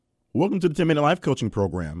Welcome to the 10-Minute Life Coaching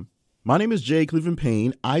Program. My name is Jay Cleveland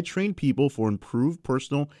Payne. I train people for improved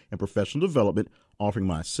personal and professional development, offering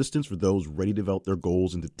my assistance for those ready to develop their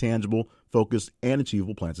goals into tangible, focused, and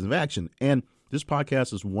achievable plans of action. And this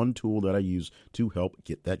podcast is one tool that I use to help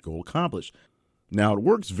get that goal accomplished. Now, it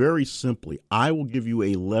works very simply. I will give you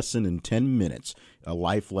a lesson in 10 minutes, a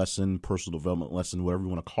life lesson, personal development lesson, whatever you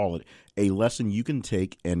want to call it, a lesson you can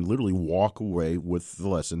take and literally walk away with the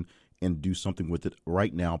lesson and do something with it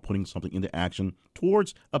right now, putting something into action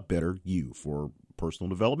towards a better you for personal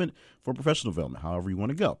development, for professional development, however you want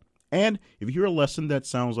to go. And if you hear a lesson that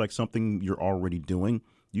sounds like something you're already doing,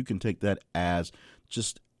 you can take that as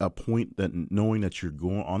just a point that knowing that you're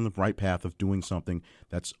going on the right path of doing something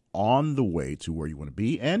that's on the way to where you want to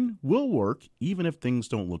be and will work even if things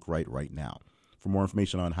don't look right now. For more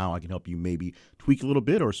information on how I can help you maybe tweak a little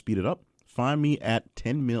bit or speed it up, find me at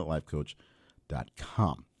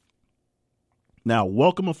 10minutelifecoach.com. Now,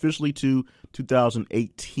 welcome officially to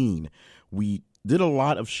 2018. We did a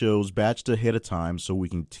lot of shows batched ahead of time so we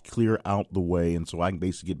can clear out the way and so I can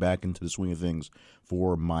basically get back into the swing of things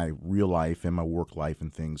for my real life and my work life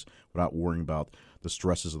and things without worrying about the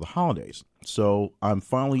stresses of the holidays. So I'm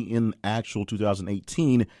finally in actual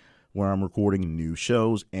 2018 where I'm recording new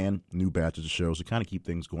shows and new batches of shows to kind of keep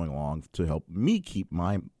things going along to help me keep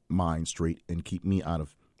my mind straight and keep me out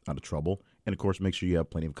of trouble. And, of course, make sure you have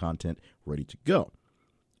plenty of content ready to go.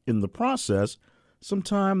 In the process,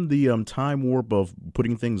 sometimes the time warp of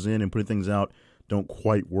putting things in and putting things out don't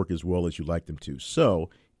quite work as well as you'd like them to. So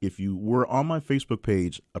if you were on my Facebook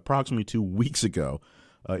page approximately 2 weeks ago,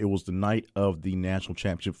 it was the night of the national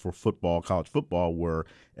championship for football, college football, where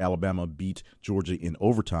Alabama beat Georgia in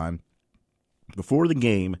overtime. Before the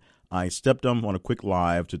game, I stepped on a quick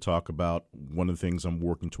live to talk about one of the things I'm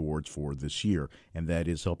working towards for this year, and that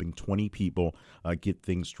is helping 20 people get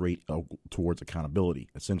things straight towards accountability,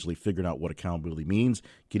 essentially figuring out what accountability means,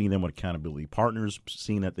 getting them with accountability partners,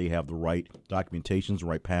 seeing that they have the right documentations, the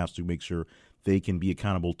right paths to make sure they can be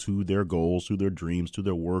accountable to their goals, to their dreams, to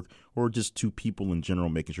their work, or just to people in general,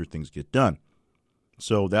 making sure things get done.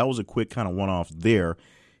 So that was a quick kind of one-off there.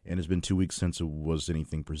 And it's been 2 weeks since it was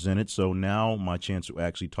anything presented. So now my chance to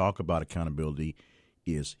actually talk about accountability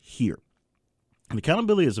is here. And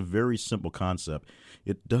accountability is a very simple concept.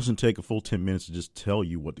 It doesn't take a full 10 minutes to just tell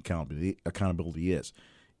you what accountability is.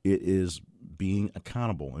 It is being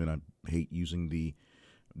accountable. And I hate using the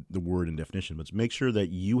word and definition, but to make sure that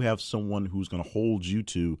you have someone who's going to hold you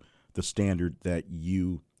to the standard that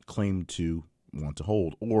you claim to want to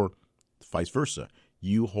hold, or vice versa.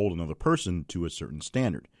 You hold another person to a certain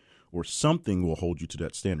standard, or something will hold you to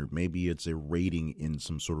that standard. Maybe it's a rating in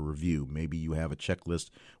some sort of review. Maybe you have a checklist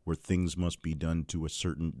where things must be done to a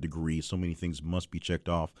certain degree. So many things must be checked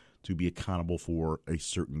off to be accountable for a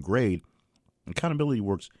certain grade. Accountability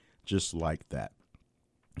works just like that.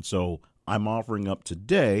 So I'm offering up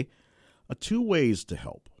today two ways to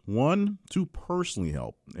help. One, to personally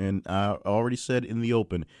help. And I already said in the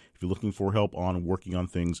open, if you're looking for help on working on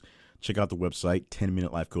things, check out the website,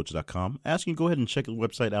 10minutelifecoach.com. Asking you to go ahead and check the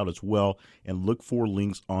website out as well and look for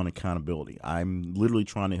links on accountability. I'm literally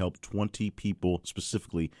trying to help 20 people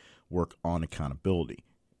specifically work on accountability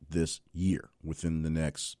this year within the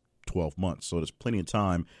next 12 months. So there's plenty of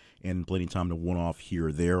time and plenty of time to one-off here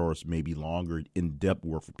or there, or maybe longer in-depth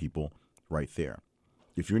work for people right there.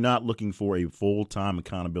 If you're not looking for a full-time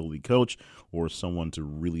accountability coach or someone to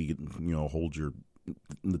really, hold the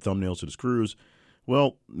thumbnails to the screws,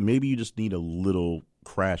 well, maybe you just need a little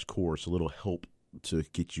crash course, a little help to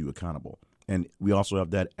get you accountable. And we also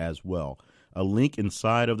have that as well. A link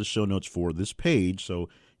inside of the show notes for this page, so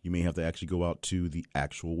you may have to actually go out to the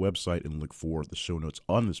actual website and look for the show notes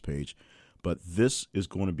on this page. But this is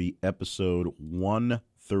going to be episode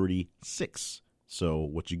 136. So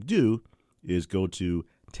what you do is go to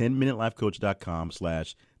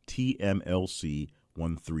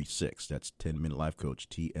 10minutelifecoach.com/TMLC136. That's 10minutelifecoach,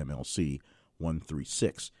 TMLC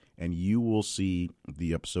 136, and you will see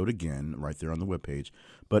the episode again right there on the webpage.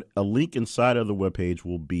 But a link inside of the webpage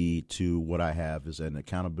will be to what I have is an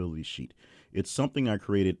accountability sheet. It's something I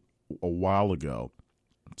created a while ago,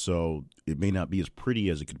 so it may not be as pretty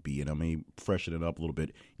as it could be, and I may freshen it up a little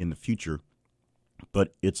bit in the future.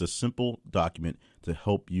 But it's a simple document to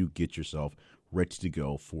help you get yourself ready to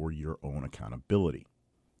go for your own accountability.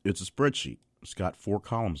 It's a spreadsheet. It's got 4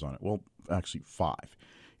 columns on it. Well, actually 5.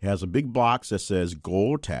 It has a big box that says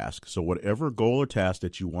goal or task. So whatever goal or task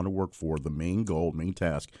that you want to work for, the main goal, main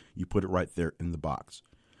task, you put it right there in the box.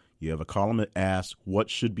 You have a column that asks what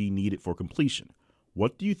should be needed for completion.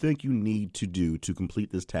 What do you think you need to do to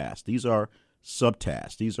complete this task? These are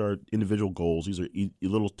subtasks. These are individual goals. These are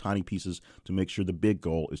little tiny pieces to make sure the big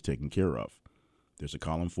goal is taken care of. There's a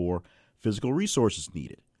column for physical resources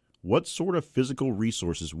needed. What sort of physical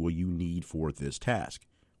resources will you need for this task?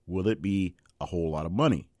 Will it be a whole lot of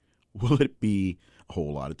money? Will it be a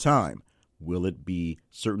whole lot of time? Will it be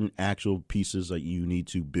certain actual pieces that you need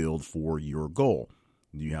to build for your goal?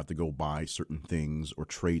 You have to go buy certain things or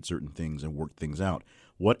trade certain things and work things out.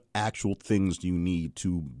 What actual things do you need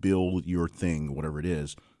to build your thing, whatever it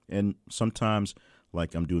is? And sometimes,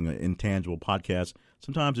 like I'm doing an intangible podcast,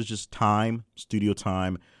 sometimes it's just time, studio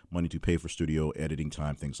time, money to pay for studio, editing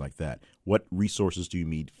time, things like that. What resources do you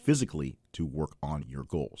need physically to work on your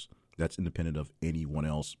goals? That's independent of anyone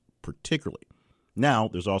else particularly. Now,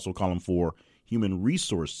 there's also a column for human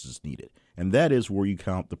resources needed, and that is where you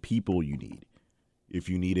count the people you need. If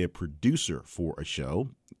you need a producer for a show,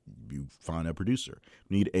 you find a producer.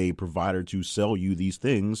 You need a provider to sell you these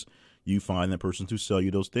things, you find that person to sell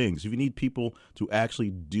you those things. If you need people to actually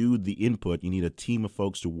do the input, you need a team of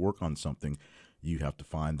folks to work on something, you have to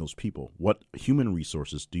find those people. What human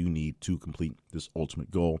resources do you need to complete this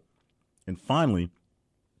ultimate goal? And finally,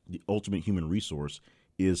 the ultimate human resource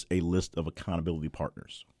is a list of accountability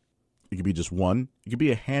partners. It could be just one. It could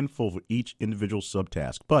be a handful for each individual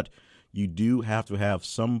subtask, but you do have to have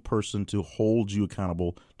some person to hold you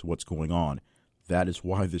accountable to what's going on. That is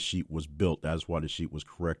why the sheet was built. That is why the sheet was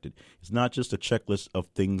corrected. It's not just a checklist of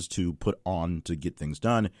things to put on to get things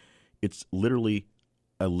done. It's literally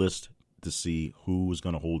a list to see who is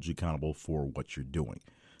going to hold you accountable for what you're doing.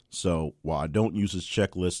 So while I don't use this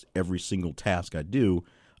checklist every single task I do,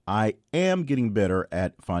 I am getting better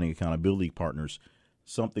at finding accountability partners,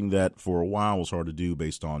 something that for a while was hard to do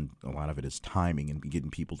based on a lot of it is timing and getting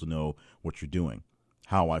people to know what you're doing.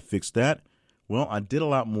 How I fixed that? Well, I did a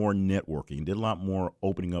lot more networking, did a lot more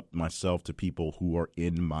opening up myself to people who are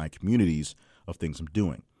in my communities of things I'm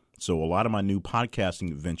doing. So a lot of my new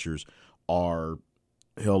podcasting ventures are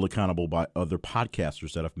held accountable by other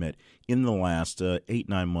podcasters that I've met in the last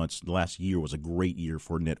 8-9 months. The last year was a great year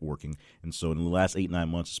for networking. And so in the last 8-9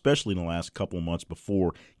 months, especially in the last couple of months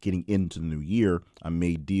before getting into the new year, I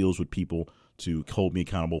made deals with people to hold me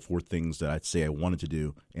accountable for things that I'd say I wanted to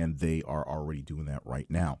do, and they are already doing that right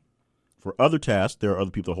now. For other tasks, there are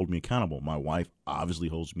other people that hold me accountable. My wife obviously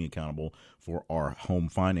holds me accountable for our home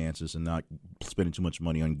finances and not spending too much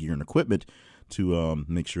money on gear and equipment to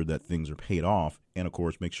make sure that things are paid off, and, of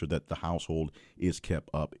course, make sure that the household is kept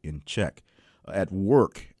up in check. At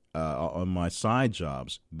work, on my side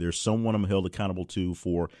jobs, there's someone I'm held accountable to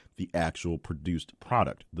for the actual produced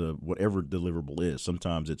product, the whatever deliverable is.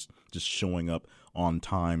 Sometimes it's just showing up on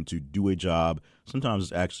time to do a job. Sometimes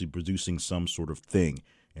it's actually producing some sort of thing.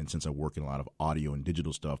 And since I work in a lot of audio and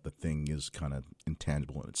digital stuff, the thing is kind of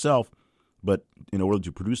intangible in itself. But in order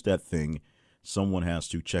to produce that thing, someone has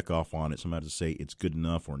to check off on it. Someone has to say it's good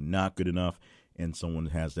enough or not good enough. And someone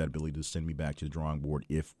has that ability to send me back to the drawing board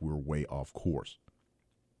if we're way off course.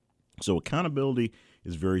 So accountability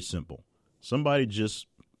is very simple. Somebody just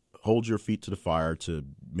holds your feet to the fire to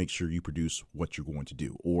make sure you produce what you're going to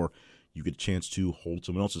do. Or you get a chance to hold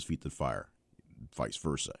someone else's feet to the fire, vice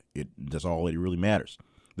versa. That's all that really matters.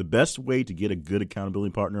 The best way to get a good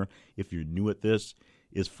accountability partner, if you're new at this,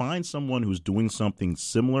 is find someone who's doing something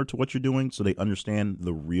similar to what you're doing so they understand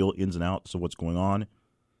the real ins and outs of what's going on,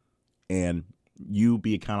 and you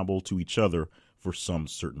be accountable to each other for some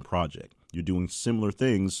certain project. You're doing similar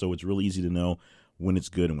things, so it's really easy to know when it's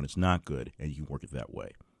good and when it's not good, and you can work it that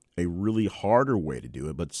way. A really harder way to do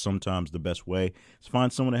it, but sometimes the best way, is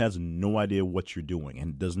find someone that has no idea what you're doing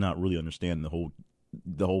and does not really understand the whole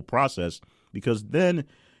process, because then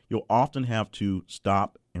you'll often have to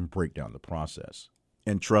stop and break down the process.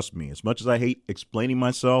 And trust me, as much as I hate explaining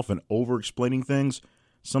myself and over-explaining things,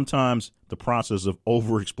 sometimes the process of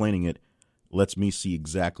over-explaining it lets me see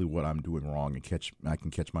exactly what I'm doing wrong, and I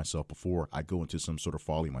can catch myself before I go into some sort of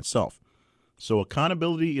folly myself. So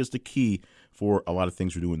accountability is the key for a lot of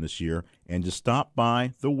things we're doing this year. And just stop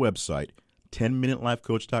by the website,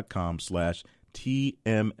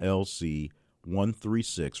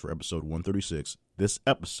 10minutelifecoach.com/TMLC136 for episode 136. This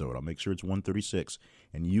episode, I'll make sure it's 136,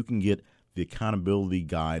 and you can get the accountability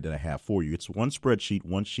guide that I have for you. It's one spreadsheet,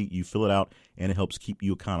 one sheet. You fill it out, and it helps keep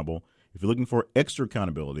you accountable. If you're looking for extra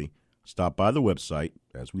accountability, stop by the website,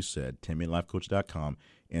 as we said, 10minutelifecoach.com,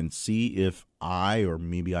 and see if I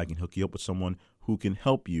can hook you up with someone who can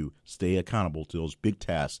help you stay accountable to those big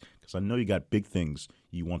tasks, because I know you got big things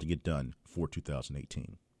you want to get done for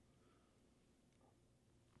 2018.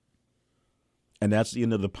 And that's the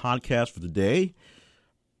end of the podcast for today.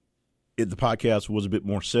 The podcast was a bit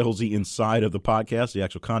more salesy inside of the podcast, the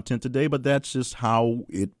actual content today, but that's just how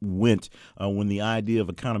it went. When the idea of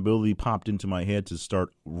accountability popped into my head to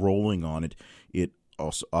start rolling on it, it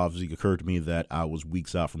also obviously occurred to me that I was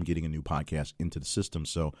weeks out from getting a new podcast into the system.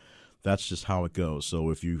 So that's just how it goes. So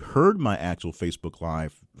if you heard my actual Facebook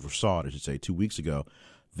Live, or saw it, I should say, 2 weeks ago,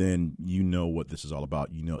 then you know what this is all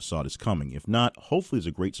about. You know, saw this coming. If not, hopefully it's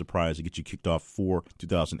a great surprise to get you kicked off for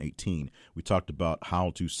 2018. We talked about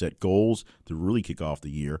how to set goals to really kick off the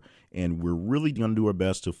year, and we're really going to do our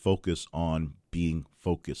best to focus on being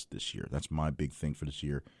focused this year. That's my big thing for this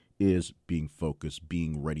year, is being focused,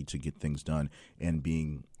 being ready to get things done, and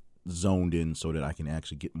being zoned in so that I can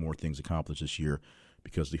actually get more things accomplished this year,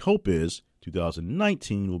 because the hope is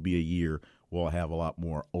 2019 will be a year where I'll have a lot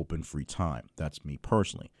more open free time. That's me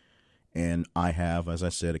personally. And I have, as I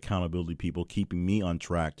said, accountability people keeping me on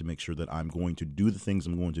track to make sure that I'm going to do the things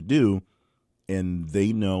I'm going to do, and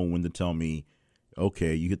they know when to tell me,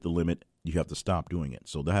 okay, you hit the limit, you have to stop doing it.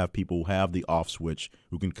 So they have people who have the off switch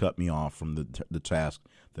who can cut me off from the task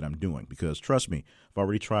that I'm doing. Because trust me, I've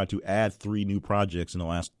already tried to add 3 new projects in the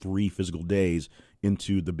last 3 physical days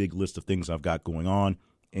into the big list of things I've got going on,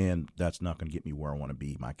 and that's not going to get me where I want to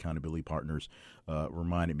be. My accountability partners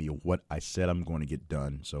reminded me of what I said I'm going to get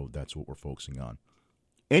done, so that's what we're focusing on.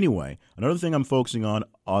 Anyway, another thing I'm focusing on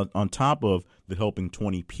top of the helping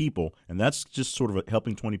 20 people, and that's just sort of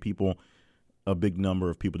helping 20 people, a big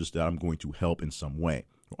number of people just that I'm going to help in some way.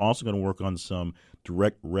 We're also going to work on some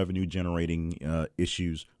direct revenue generating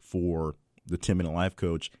issues for the 10-Minute Life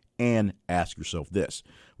Coach and Ask Yourself This.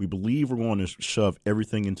 We believe we're going to shove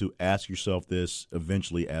everything into Ask Yourself This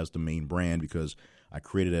eventually as the main brand, because I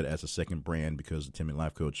created it as a second brand because the 10-Minute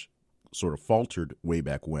Life Coach sort of faltered way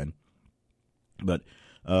back when. But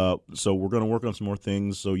so we're going to work on some more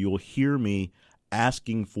things. So you'll hear me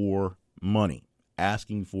asking for money,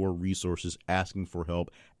 asking for resources, asking for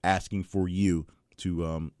help, asking for you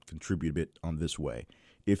to contribute a bit on this way.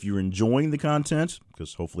 If you're enjoying the content,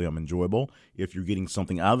 because hopefully I'm enjoyable, if you're getting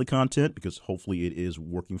something out of the content, because hopefully it is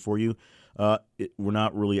working for you, we're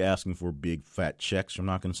not really asking for big fat checks. I'm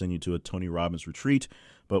not going to send you to a Tony Robbins retreat,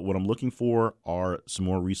 but what I'm looking for are some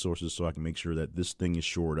more resources so I can make sure that this thing is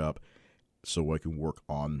shored up so I can work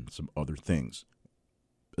on some other things.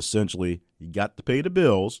 Essentially, you got to pay the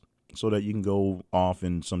bills so that you can go off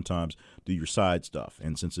and sometimes do your side stuff.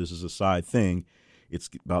 And since this is a side thing, it's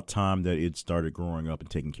about time that it started growing up and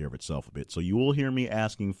taking care of itself a bit. So you will hear me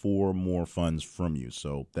asking for more funds from you.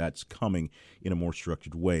 So that's coming in a more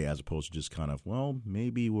structured way, as opposed to just kind of, well,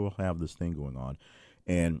 maybe we'll have this thing going on.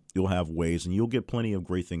 And you'll have ways, and you'll get plenty of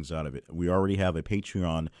great things out of it. We already have a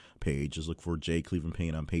Patreon page. Just look for J. Cleveland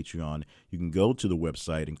Payne on Patreon. You can go to the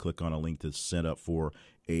website and click on a link to set up for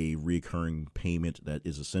a recurring payment that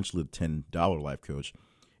is essentially the $10 Life Coach.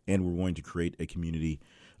 And we're going to create a community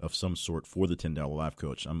of some sort for the $10 Life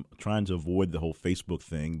Coach. I'm trying to avoid the whole Facebook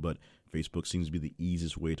thing, but Facebook seems to be the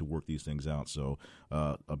easiest way to work these things out. So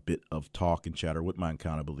a bit of talk and chatter with my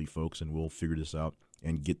accountability folks, and we'll figure this out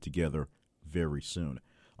and get together very soon.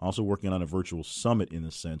 Also working on a virtual summit in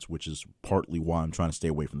a sense, which is partly why I'm trying to stay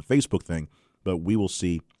away from the Facebook thing, but we will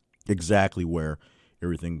see exactly where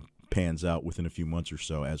everything pans out within a few months or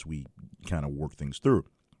so as we kind of work things through.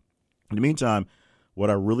 In the meantime, what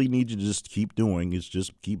I really need you to just keep doing is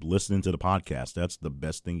just keep listening to the podcast. That's the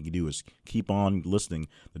best thing you can do, is keep on listening.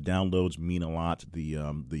 The downloads mean a lot. The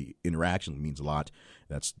interaction means a lot.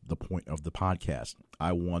 That's the point of the podcast.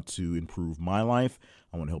 I want to improve my life.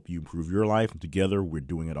 I want to help you improve your life. And together, we're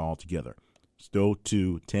doing it all together. So go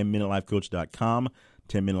to 10minutelifecoach.com.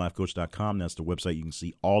 10minutelifecoach.com. That's the website. You can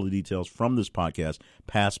see all the details from this podcast,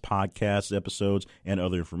 past podcast episodes, and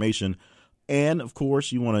other information. And, of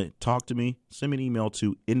course, you want to talk to me, send me an email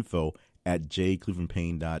to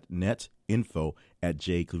info@jclevelandpayne.net,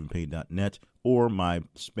 info@jclevelandpayne.net, or my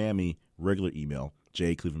spammy regular email,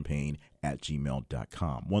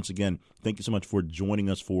 jclevelandpayne@gmail.com. Once again, thank you so much for joining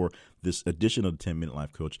us for this edition of the 10-Minute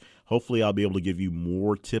Life Coach. Hopefully, I'll be able to give you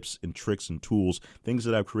more tips and tricks and tools, things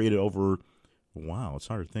that I've created over, wow, it's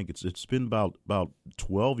hard to think. It's been about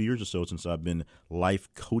 12 years or so since I've been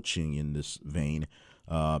life coaching in this vein.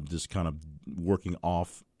 Just kind of working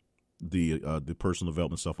off the personal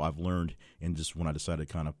development stuff I've learned, and just when I decided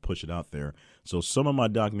to kind of push it out there. So some of my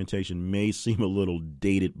documentation may seem a little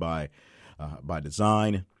dated by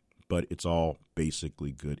design, but it's all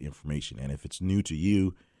basically good information. And if it's new to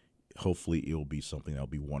you, hopefully it'll be something that'll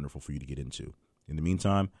be wonderful for you to get into. In the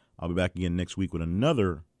meantime, I'll be back again next week with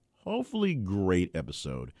another hopefully great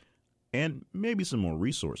episode and maybe some more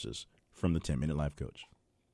resources from the 10-Minute Life Coach.